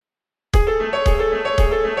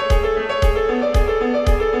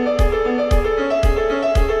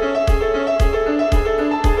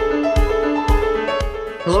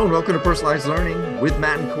Hello and welcome to Personalized Learning with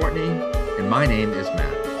Matt and Courtney. And my name is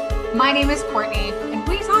Matt. My name is Courtney, and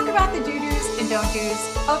we talk about the do-dos and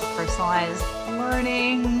don't-dos of personalized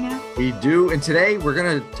learning. We do. And today we're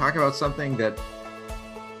going to talk about something that,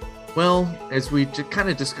 well, as we kind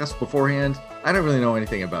of discussed beforehand, I don't really know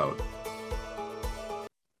anything about.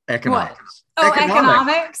 Economics. What? Oh,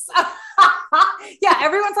 economics? Yeah,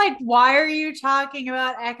 everyone's like, why are you talking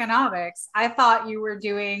about economics? I thought you were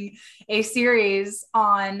doing a series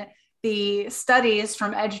on the studies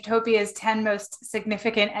from Edutopia's 10 most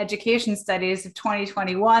significant education studies of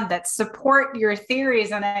 2021 that support your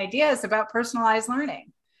theories and ideas about personalized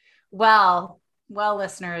learning. Well,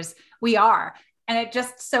 listeners, we are. And it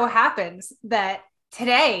just so happens that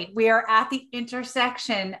today we are at the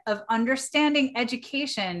intersection of understanding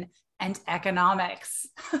education and economics.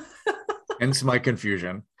 Hence my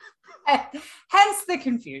confusion. Hence the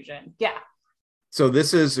confusion. Yeah. So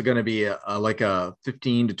this is going to be like a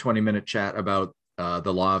 15 to 20 minute chat about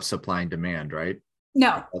the law of supply and demand, right?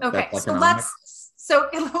 No. Okay. So let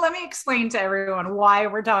me explain to everyone why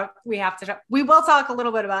we will talk a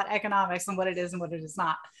little bit about economics and what it is and what it is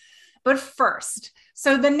not. But first,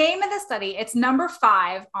 so the name of the study, it's number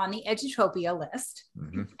 5 on the Edutopia list.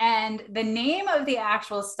 Mm-hmm. And the name of the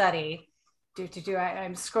actual study,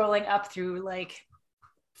 I'm scrolling up through like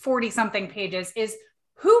 40 something pages, is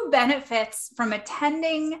Who Benefits from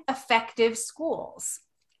Attending Effective Schools?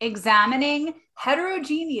 Examining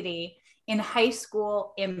Heterogeneity in High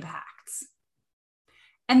School Impacts.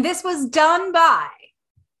 And this was done by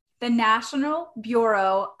the National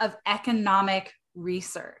Bureau of Economic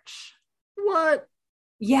Research. What?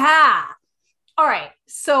 Yeah. All right.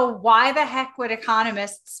 So why the heck would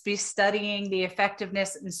economists be studying the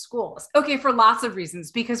effectiveness in schools? Okay, for lots of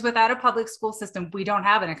reasons, because without a public school system, we don't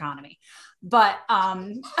have an economy. But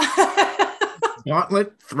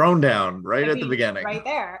gauntlet thrown down at the beginning. Right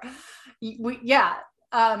there.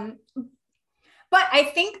 But I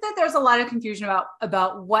think that there's a lot of confusion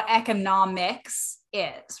about what economics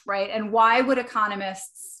is, right? And why would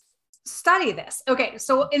economists study this? Okay,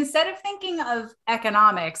 so instead of thinking of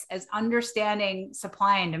economics as understanding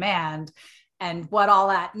supply and demand and what all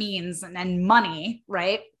that means and money,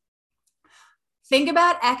 right? Think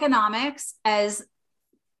about economics as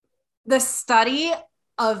the study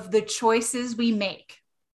of the choices we make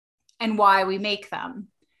and why we make them,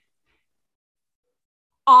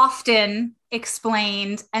 often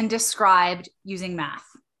explained and described using math.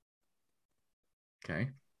 Okay.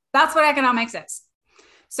 That's what economics is.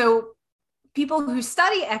 So people who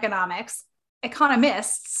study economists,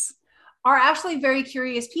 are actually very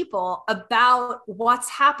curious people about what's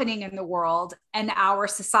happening in the world and our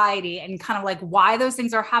society and kind of like why those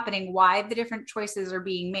things are happening, why the different choices are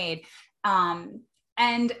being made.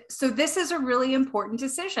 And so this is a really important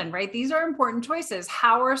decision, right? These are important choices.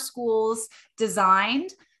 How are schools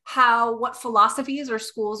designed? What philosophies are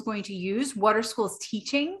schools going to use? What are schools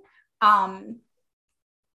teaching?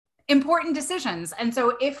 Important decisions. And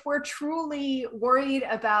so if we're truly worried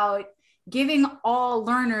about giving all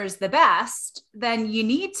learners the best, then you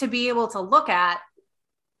need to be able to look at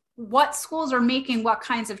what schools are making, what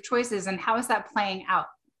kinds of choices, and how is that playing out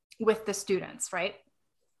with the students, right?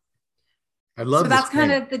 I love this. So that's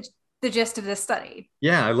kind of the gist of this study.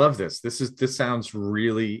 Yeah, I love this. This sounds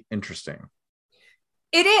really interesting.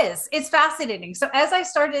 It is. It's fascinating. So as I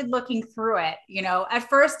started looking through it, at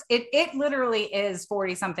first it literally is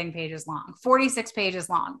 40 something pages long, 46 pages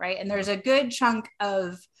long, right? And there's a good chunk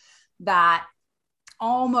of that,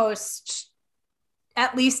 almost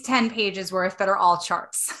at least 10 pages worth, that are all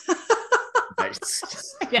charts.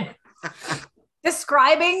 Nice. Yeah.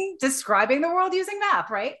 Describing the world using math,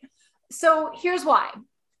 right? So here's why.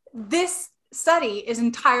 This study is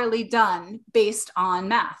entirely done based on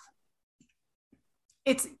math.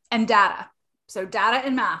 And data. So data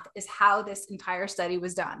and math is how this entire study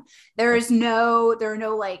was done. There are no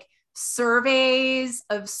like surveys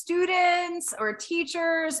of students or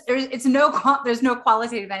teachers. There's no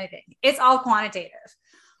qualitative anything. It's all quantitative.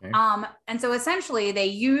 Okay. And so essentially they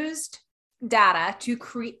used data to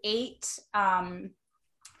create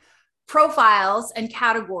profiles and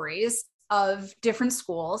categories of different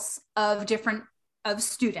schools, of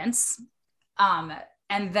students,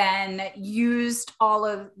 and then used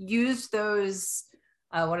those,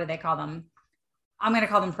 what do they call them? I'm going to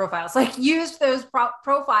call them profiles. Like used those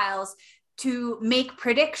profiles to make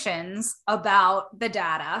predictions about the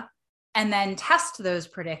data, and then test those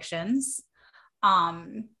predictions,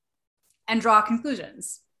 and draw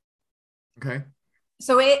conclusions. Okay.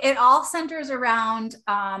 So it all centers around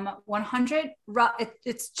 100,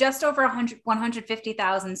 it's just over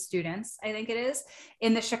 150,000 students, I think it is,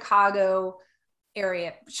 in the Chicago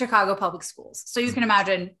area, Chicago Public Schools. So you can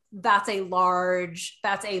imagine that's a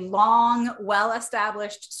long,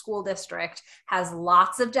 well-established school district, has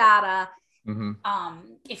lots of data.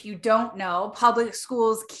 If you don't know, public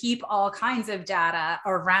schools keep all kinds of data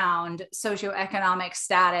around socioeconomic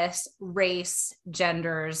status, race,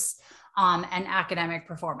 genders, and academic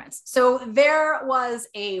performance. So there was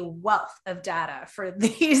a wealth of data for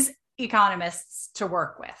these economists to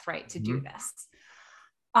work with, right, to do this.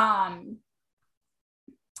 And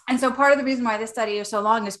so part of the reason why this study is so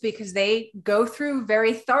long is because they go through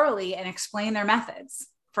very thoroughly and explain their methods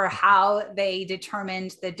for how they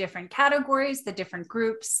determined the different categories, the different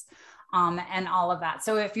groups, and all of that.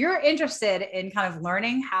 So if you're interested in kind of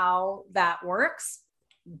learning how that works,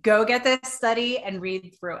 go get this study and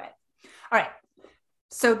read through it. All right.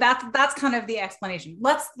 So that's kind of the explanation.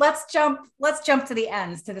 Let's jump to the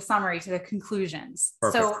ends, to the summary, to the conclusions.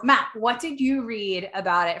 Perfect. So Matt, what did you read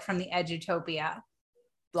about it from the Edutopia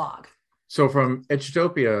blog? So from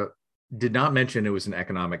Edutopia, did not mention it was an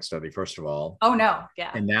economic study, first of all. Oh no,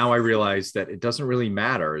 yeah. And now I realize that it doesn't really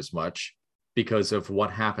matter as much because of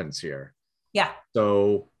what happens here. Yeah.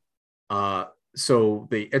 So the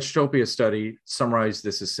Edutopia study summarized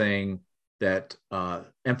this as saying that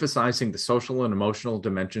emphasizing the social and emotional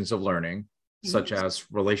dimensions of learning, such as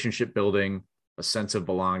relationship building, a sense of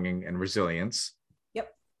belonging, and resilience,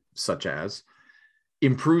 such as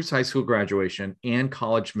improves high school graduation and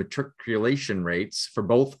college matriculation rates for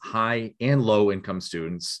both high and low income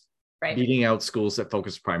students, beating out schools that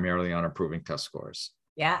focus primarily on improving test scores.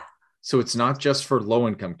 Yeah. So it's not just for low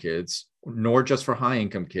income kids, nor just for high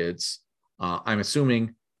income kids. I'm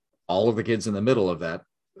assuming all of the kids in the middle of that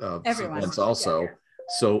sequence also.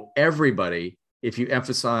 So everybody, if you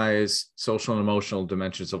emphasize social and emotional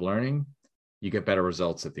dimensions of learning, you get better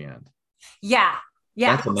results at the end. Yeah.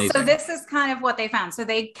 Yeah. That's amazing. So this is kind of what they found. So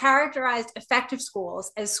they characterized effective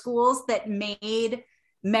schools as schools that made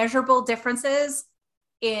measurable differences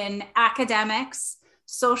in academics,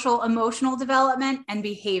 social, emotional development, and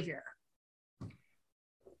behavior.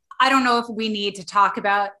 I don't know if we need to talk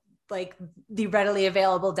about like the readily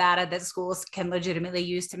available data that schools can legitimately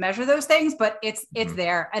use to measure those things, but it's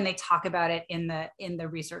there, and they talk about it in the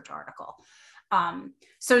research article.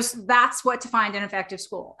 So that's what defined an effective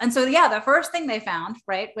school. And so, the first thing they found,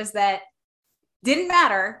 right, was that didn't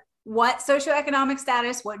matter what socioeconomic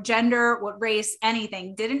status, what gender, what race,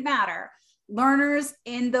 anything, didn't matter. Learners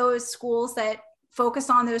in those schools that focus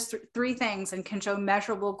on those three things and can show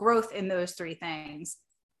measurable growth in those three things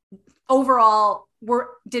overall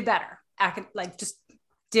did better,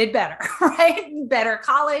 did better, right? Better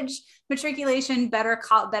college matriculation,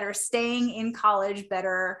 better staying in college,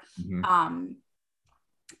 better,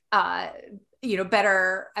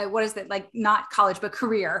 better, what is it? Like not college, but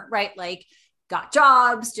career, right? Like got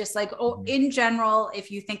jobs, just like, in general,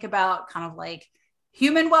 if you think about kind of like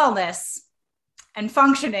human wellness and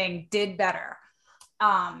functioning, did better.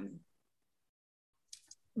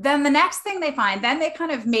 Then the next thing they find, then they kind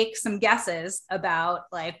of make some guesses about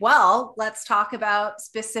like, well, let's talk about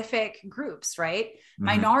specific groups, right?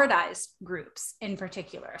 Minoritized groups in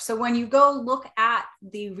particular. So when you go look at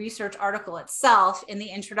the research article itself in the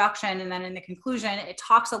introduction and then in the conclusion, it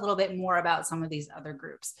talks a little bit more about some of these other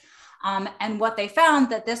groups. And what they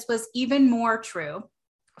found that this was even more true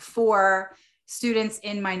for students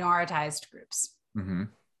in minoritized groups.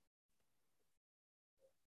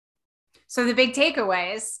 So the big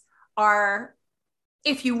takeaways are,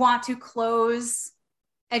 if you want to close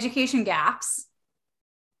education gaps,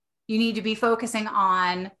 you need to be focusing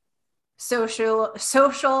on social,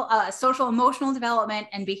 emotional development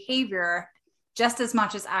and behavior just as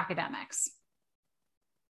much as academics.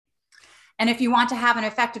 And if you want to have an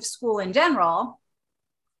effective school in general,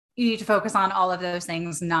 you need to focus on all of those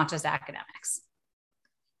things, not just academics.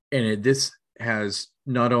 And this has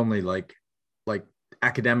not only like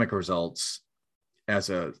academic results as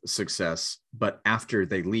a success, but after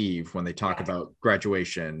they leave, when they talk about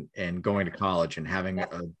graduation and going to college and having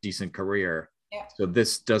a decent career. So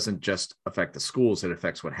this doesn't just affect the schools, it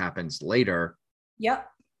affects what happens later.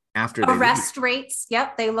 After they arrest rates.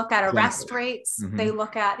 They look at arrest rates. They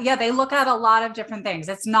look at a lot of different things.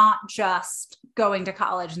 It's not just going to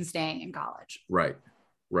college and staying in college. Right.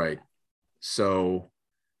 So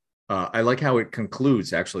I like how it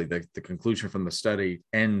concludes. Actually, the conclusion from the study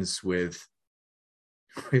ends with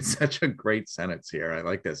it's such a great sentence here. I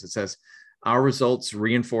like this. It says, our results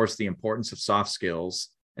reinforce the importance of soft skills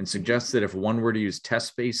and suggest that if one were to use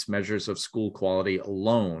test-based measures of school quality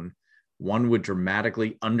alone, one would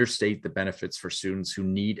dramatically understate the benefits for students who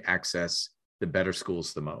need access to better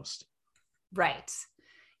schools the most. Right.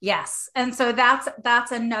 Yes. And so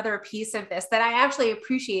that's another piece of this that I actually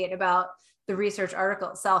appreciate about the research article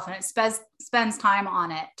itself. And it spends time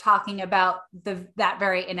on it, talking about that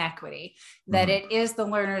very inequity, that it is the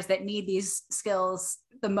learners that need these skills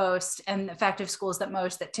the most and effective schools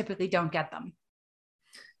that typically don't get them.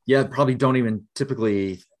 Yeah, probably don't even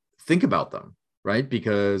typically think about them, right?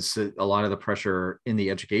 Because a lot of the pressure in the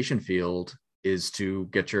education field is to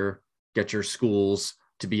get your schools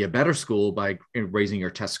to be a better school by raising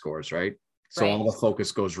your test scores, right? So all the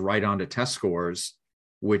focus goes right onto test scores,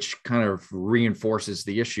 which kind of reinforces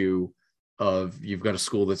the issue of you've got a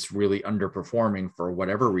school that's really underperforming for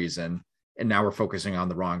whatever reason, and now we're focusing on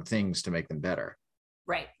the wrong things to make them better.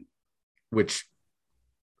 Right. Which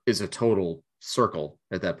is a total circle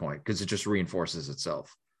at that point, because it just reinforces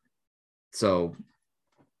itself. So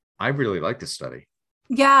I really like this study.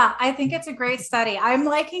 Yeah, I think it's a great study. I'm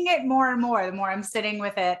liking it more and more the more I'm sitting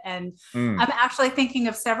with it. And I'm actually thinking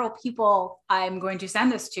of several people I'm going to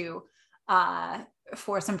send this to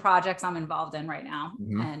for some projects I'm involved in right now.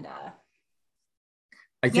 And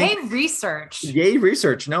I think yay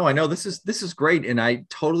research. No, I know this is great. And I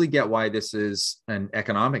totally get why this is an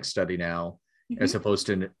economic study now, as opposed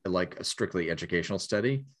to like a strictly educational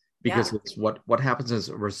study, because it's what happens as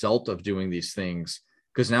a result of doing these things.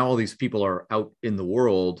 Because now all these people are out in the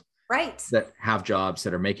world, right, that have jobs,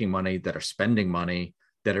 that are making money, that are spending money,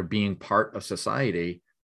 that are being part of society.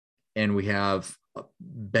 And we have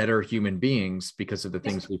better human beings because of the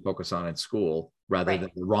things we focus on in school, rather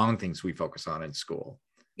than the wrong things we focus on in school.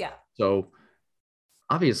 Yeah. So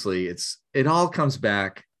obviously it all comes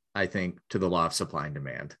back, I think, to the law of supply and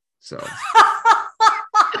demand. So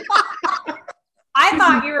I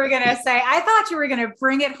thought you were going to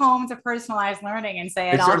bring it home to personalized learning and say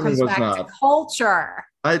it all comes back to culture.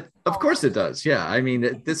 Of course it does. Yeah. I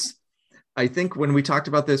mean, I think when we talked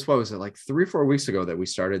about this, what was it, like 3 or 4 weeks ago, that we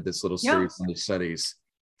started this little series on these studies,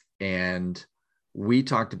 and we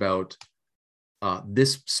talked about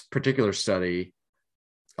this particular study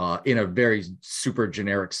in a very super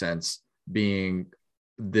generic sense, being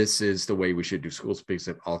this is the way we should do schools, because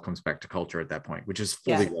it all comes back to culture at that point, which is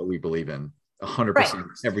fully what we believe in 100%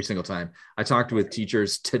 every single time. I talked with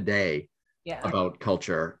teachers today about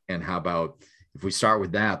culture, and how about if we start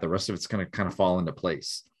with that, the rest of it's going to kind of fall into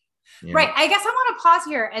place. You know? Right. I guess I want to pause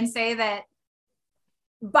here and say that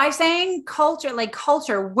by saying culture,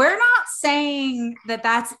 we're not saying that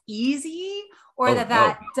that's easy, or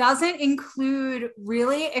that doesn't include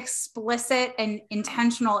really explicit and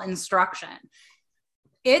intentional instruction.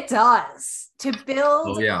 It does, to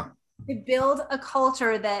build a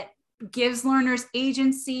culture that gives learners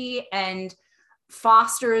agency and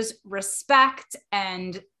fosters respect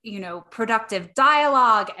and, productive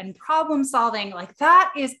dialogue and problem solving. Like,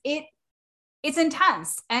 that is it. It's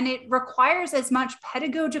intense, and it requires as much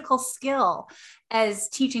pedagogical skill as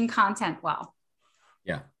teaching content well.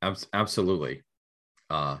 Yeah, absolutely.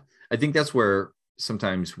 I think that's where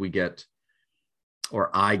sometimes we get, or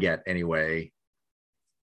I get anyway,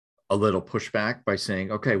 a little pushback by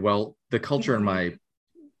saying, okay, well, the culture in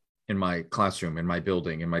my classroom, in my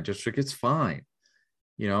building, in my district, it's fine.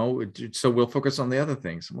 So we'll focus on the other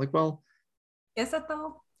things. I'm like, well, is it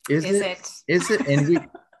though? Is it? And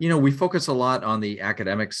we focus a lot on the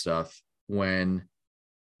academic stuff, when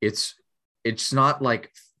it's not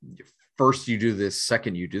like first you do this,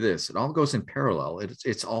 second you do this. It all goes in parallel.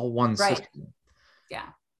 It's all one system. Yeah.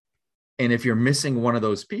 And if you're missing one of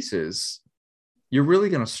those pieces, you're really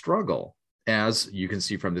going to struggle, as you can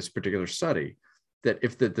see from this particular study, that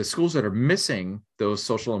if the schools that are missing those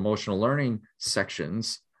social emotional learning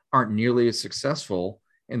sections aren't nearly as successful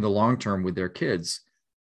in the long term with their kids,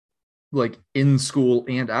 like in school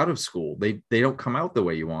and out of school. They don't come out the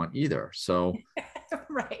way you want either. So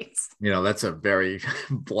right. That's a very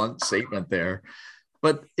blunt statement there,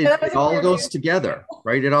 but it all goes together,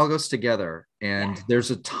 right? It all goes together, and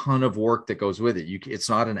there's a ton of work that goes with it. It's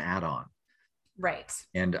not an add-on. Right.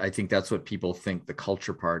 And I think that's what people think the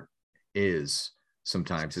culture part is.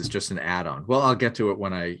 Sometimes it's just an add-on. Well, I'll get to it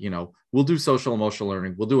when we'll do social emotional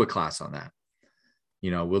learning. We'll do a class on that.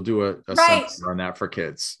 We'll do a seminar on that for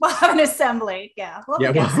kids. We'll have an assembly. Yeah.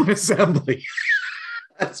 We'll have an assembly.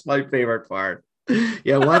 That's my favorite part.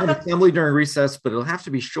 Yeah, we'll have an assembly during recess, but it'll have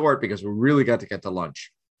to be short because we really got to get to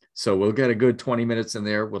lunch. So we'll get a good 20 minutes in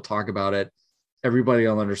there. We'll talk about it. Everybody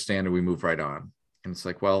will understand, and we move right on. And it's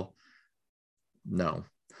like, well, no,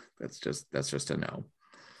 that's just a no.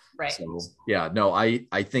 Right. So yeah, no, I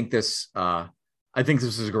think this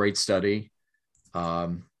is a great study.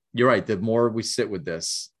 You're right. The more we sit with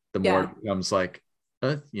this, the more it becomes like,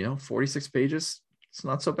 46 pages. It's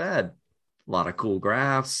not so bad. A lot of cool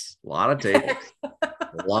graphs, a lot of tables.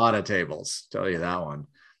 A lot of tables, tell you that one.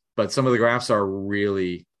 But some of the graphs are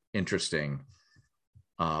really interesting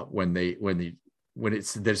when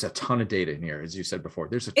there's a ton of data in here, as you said before.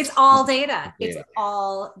 It's all data. It's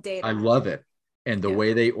all data. I love it. And the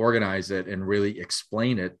way they organize it and really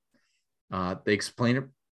explain it, they explain it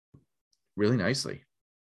really nicely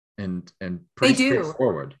and pretty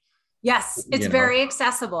straightforward. Yes, it's very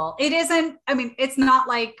accessible. It isn't, I mean, it's not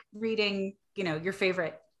like reading, your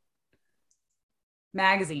favorite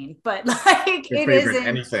magazine, but like it isn't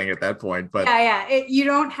anything at that point. But you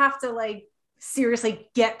don't have to like seriously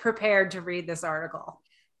get prepared to read this article.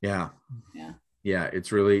 Yeah,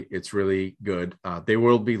 it's really good. There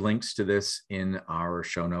will be links to this in our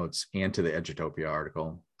show notes and to the Edutopia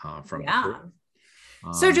article from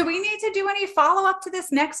so do we need to do any follow-up to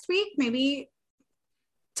this next week? Maybe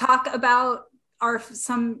talk about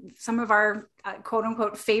some of our quote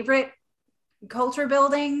unquote favorite culture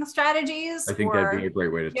building strategies. I think that'd be a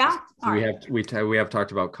great way to we have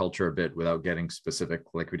talked about culture a bit without getting specific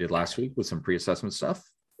like we did last week with some pre-assessment stuff.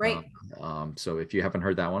 Right. So if you haven't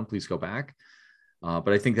heard that one, please go back. But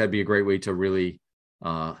I think that'd be a great way to really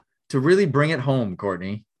bring it home,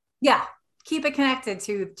 Courtney. Yeah. Keep it connected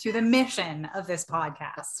to the mission of this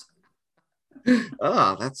podcast.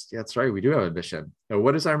 That's right. We do have a mission.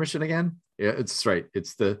 What is our mission again? Yeah, it's right.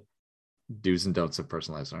 It's the do's and don'ts of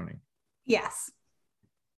personalized learning. Yes.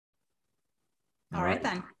 All right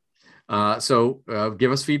then. So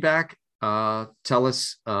give us feedback. Tell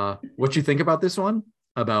us what you think about this one,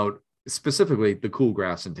 about specifically the cool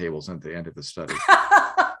graphs and tables at the end of the study.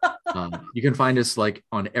 You can find us like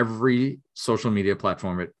on every social media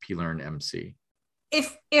platform at pLearnMC.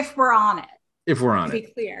 If we're on it. If we're on it. To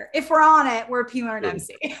be clear. If we're on it, we're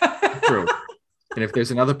pLearnMC. True. And if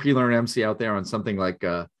there's another pLearnMC out there on something like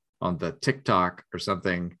on the TikTok or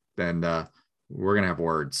something, then we're going to have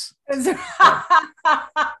words.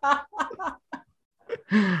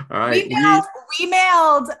 All right. We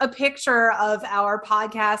mailed a picture of our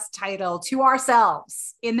podcast title to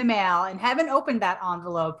ourselves in the mail and haven't opened that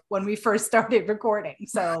envelope when we first started recording.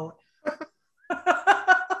 So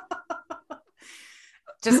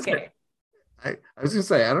just kidding. I was going to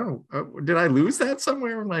say, I don't know. Did I lose that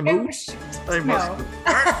somewhere in my notes? No.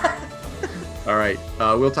 All right.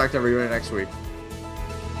 We'll talk to everyone next week.